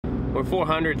We're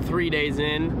 403 days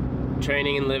in,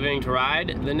 training and living to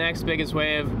ride the next biggest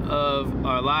wave of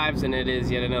our lives, and it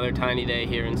is yet another tiny day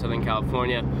here in Southern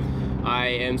California. I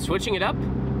am switching it up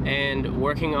and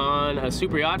working on a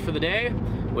super yacht for the day,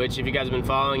 which if you guys have been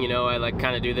following, you know I like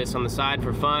kind of do this on the side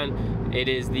for fun. It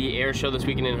is the air show this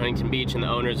weekend in Huntington Beach, and the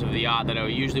owners of the yacht that I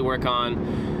usually work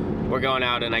on, we're going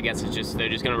out, and I guess it's just, they're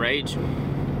just gonna rage.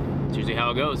 It's usually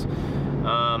how it goes.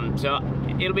 So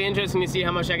it'll be interesting to see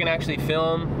how much I can actually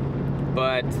film,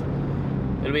 but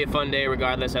it'll be a fun day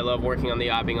regardless. I love working on the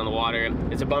yacht, being on the water.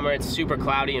 It's a bummer, it's super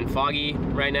cloudy and foggy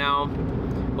right now.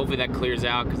 Hopefully that clears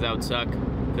out, because that would suck. I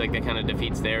feel like that kind of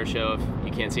defeats the air show if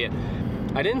you can't see it.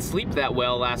 I didn't sleep that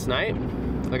well last night.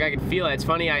 Like, I could feel it. It's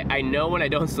funny, I know when I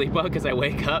don't sleep well because I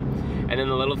wake up and then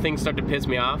the little things start to piss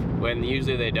me off when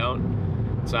usually they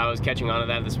don't. So I was catching on to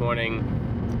that this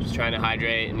morning, just trying to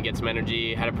hydrate and get some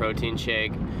energy, had a protein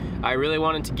shake. I really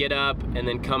wanted to get up and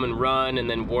then come and run and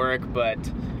then work, but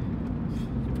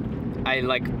I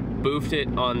like boofed it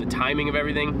on the timing of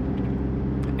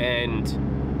everything. And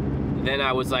then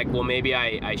I was like, well, maybe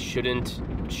I shouldn't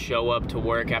show up to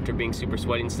work after being super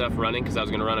sweaty and stuff running, because I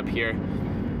was gonna run up here.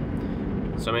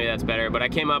 So maybe that's better. But I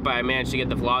came up, I managed to get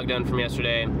the vlog done from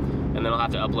yesterday, and then I'll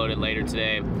have to upload it later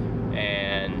today.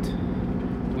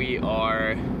 And we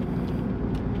are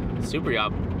super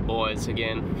yacht boys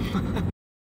again.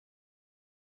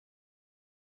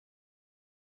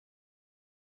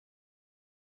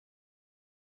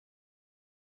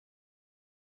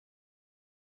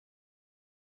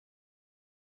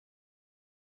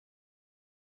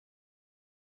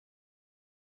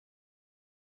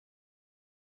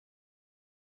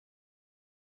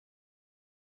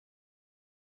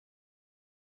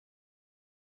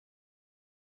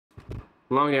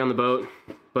 Long day on the boat,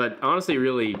 but honestly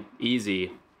really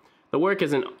easy. The work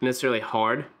isn't necessarily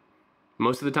hard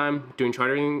most of the time, doing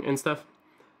chartering and stuff,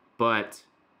 but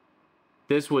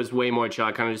this was way more chill.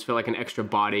 I kind of just felt like an extra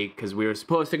body because we were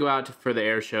supposed to go out for the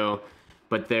air show,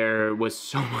 but there was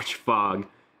so much fog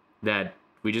that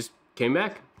we just came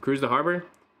back, cruised the harbor.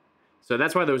 So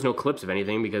that's why there was no clips of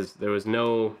anything, because there was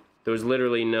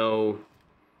literally no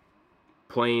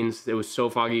planes. It was so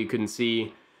foggy you couldn't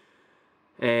see.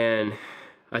 And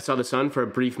I saw the sun for a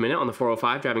brief minute on the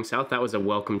 405 driving south. That was a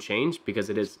welcome change, because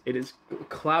it is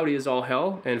cloudy as all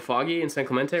hell and foggy in San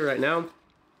Clemente right now.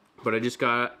 But I just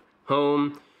got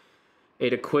home,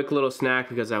 ate a quick little snack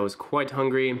because I was quite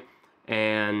hungry,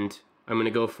 and I'm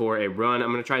gonna go for a run.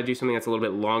 I'm gonna try to do something that's a little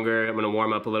bit longer. I'm gonna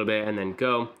warm up a little bit and then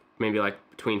go. Maybe like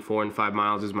between 4 and 5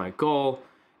 miles is my goal,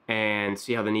 and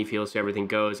see how the knee feels, see how everything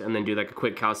goes, and then do like a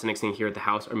quick calisthenics thing here at the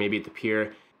house or maybe at the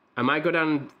pier. I might go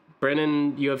down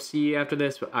Brennan UFC after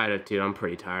this, but dude, I'm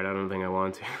pretty tired. I don't think I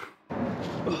want to.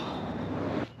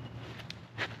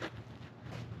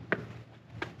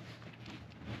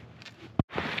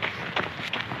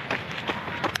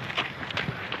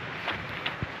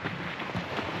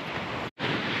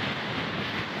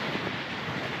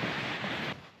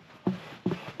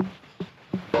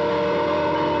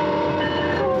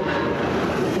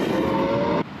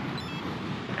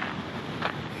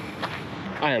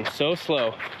 I am so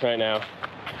slow right now.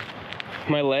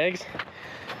 My legs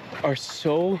are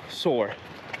so sore.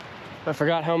 I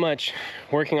forgot how much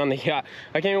working on the yacht.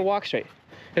 I can't even walk straight.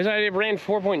 I ran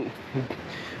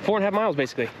 4.5 miles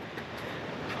basically.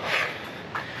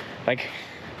 Like,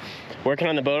 working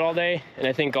on the boat all day, and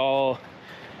I think I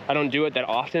don't do it that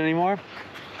often anymore.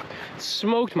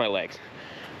 Smoked my legs.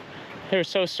 They were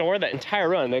so sore that entire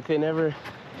run. Like, normally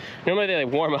they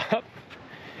like warm up.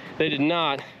 They did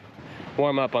not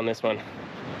warm up on this one,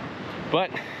 but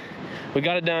we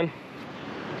got it done.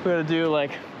 We're gonna do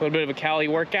like a little bit of a Cali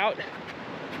workout,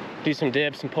 do some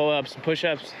dips, some pull-ups, some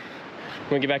push-ups.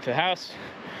 We're gonna get back to the house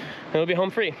and we'll be home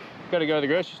free. Gotta go to the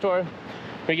grocery store,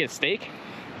 maybe get a steak,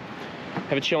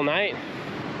 have a chill night.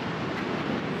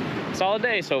 Solid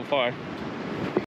day so far.